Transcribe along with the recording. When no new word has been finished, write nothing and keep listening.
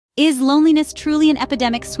Is loneliness truly an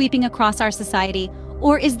epidemic sweeping across our society,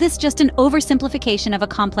 or is this just an oversimplification of a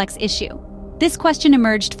complex issue? This question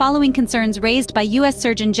emerged following concerns raised by U.S.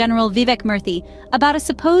 Surgeon General Vivek Murthy about a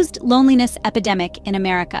supposed loneliness epidemic in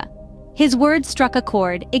America. His words struck a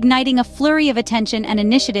chord, igniting a flurry of attention and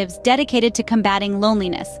initiatives dedicated to combating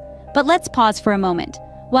loneliness. But let's pause for a moment.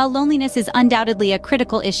 While loneliness is undoubtedly a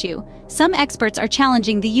critical issue, some experts are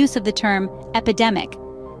challenging the use of the term epidemic.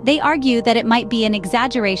 They argue that it might be an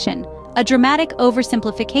exaggeration, a dramatic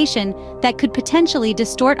oversimplification that could potentially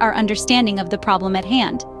distort our understanding of the problem at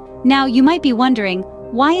hand. Now, you might be wondering,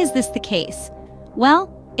 why is this the case?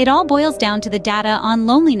 Well, it all boils down to the data on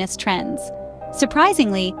loneliness trends.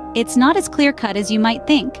 Surprisingly, it's not as clear-cut as you might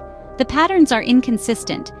think. The patterns are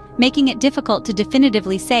inconsistent, making it difficult to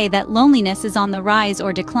definitively say that loneliness is on the rise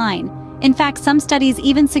or decline. In fact, some studies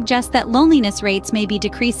even suggest that loneliness rates may be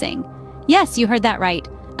decreasing. Yes, you heard that right.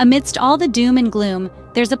 Amidst all the doom and gloom,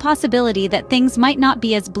 there's a possibility that things might not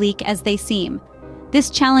be as bleak as they seem. This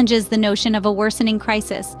challenges the notion of a worsening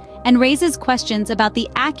crisis and raises questions about the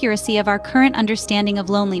accuracy of our current understanding of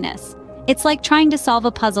loneliness. It's like trying to solve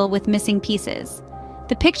a puzzle with missing pieces.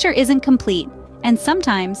 The picture isn't complete, and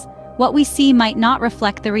sometimes what we see might not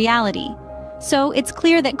reflect the reality. So it's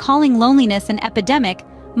clear that calling loneliness an epidemic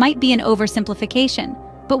might be an oversimplification.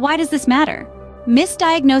 But why does this matter?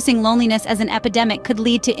 Misdiagnosing loneliness as an epidemic could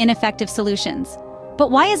lead to ineffective solutions. But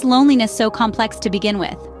why is loneliness so complex to begin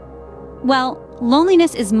with? Well,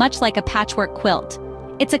 loneliness is much like a patchwork quilt.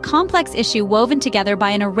 It's a complex issue woven together by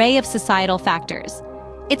an array of societal factors.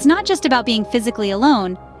 It's not just about being physically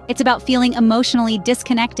alone, it's about feeling emotionally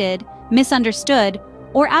disconnected, misunderstood,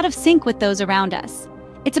 or out of sync with those around us.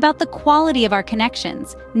 It's about the quality of our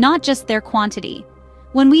connections, not just their quantity.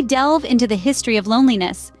 When we delve into the history of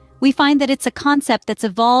loneliness, we find that it's a concept that's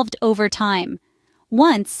evolved over time.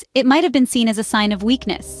 Once, it might have been seen as a sign of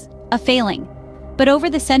weakness, a failing. But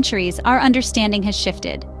over the centuries, our understanding has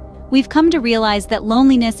shifted. We've come to realize that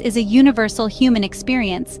loneliness is a universal human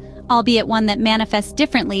experience, albeit one that manifests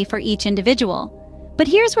differently for each individual. But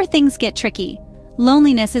here's where things get tricky.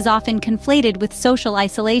 Loneliness is often conflated with social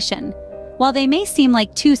isolation. While they may seem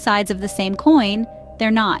like two sides of the same coin,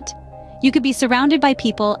 they're not. You could be surrounded by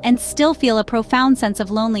people and still feel a profound sense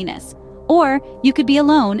of loneliness. Or you could be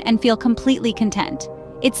alone and feel completely content.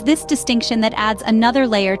 It's this distinction that adds another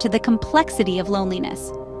layer to the complexity of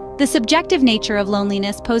loneliness. The subjective nature of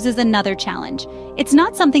loneliness poses another challenge. It's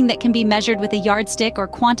not something that can be measured with a yardstick or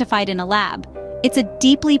quantified in a lab. It's a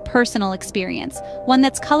deeply personal experience, one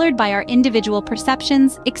that's colored by our individual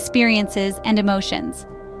perceptions, experiences, and emotions.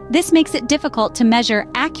 This makes it difficult to measure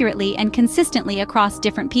accurately and consistently across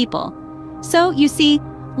different people. So, you see,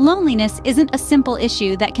 loneliness isn't a simple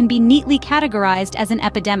issue that can be neatly categorized as an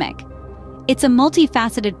epidemic. It's a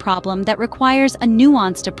multifaceted problem that requires a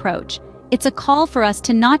nuanced approach. It's a call for us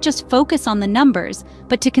to not just focus on the numbers,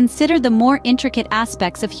 but to consider the more intricate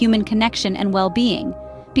aspects of human connection and well-being.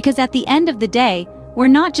 Because at the end of the day, we're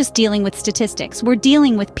not just dealing with statistics, we're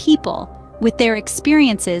dealing with people, with their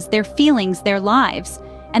experiences, their feelings, their lives.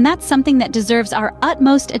 And that's something that deserves our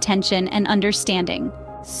utmost attention and understanding.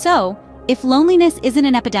 So, if loneliness isn't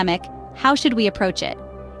an epidemic, how should we approach it?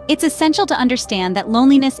 It's essential to understand that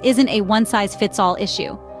loneliness isn't a one-size-fits-all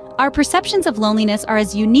issue. Our perceptions of loneliness are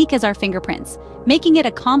as unique as our fingerprints, making it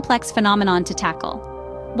a complex phenomenon to tackle.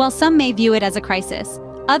 While some may view it as a crisis,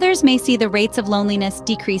 others may see the rates of loneliness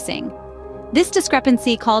decreasing. This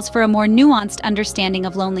discrepancy calls for a more nuanced understanding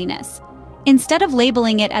of loneliness. Instead of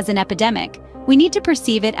labeling it as an epidemic, we need to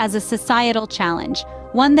perceive it as a societal challenge,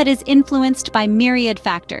 one that is influenced by myriad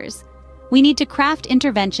factors. We need to craft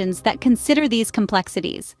interventions that consider these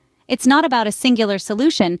complexities. It's not about a singular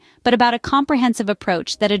solution, but about a comprehensive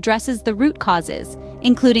approach that addresses the root causes,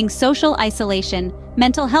 including social isolation,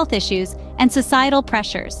 mental health issues, and societal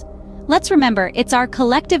pressures. Let's remember, it's our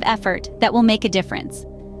collective effort that will make a difference.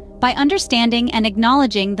 By understanding and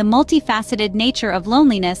acknowledging the multifaceted nature of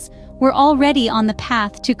loneliness, we're already on the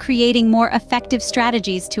path to creating more effective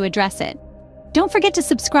strategies to address it. Don't forget to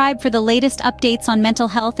subscribe for the latest updates on mental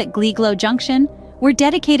health at Glee-Glow Junction. We're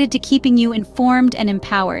dedicated to keeping you informed and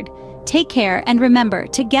empowered. Take care, and remember,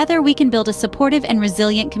 together we can build a supportive and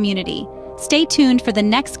resilient community. Stay tuned for the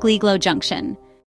next Glee-Glow Junction.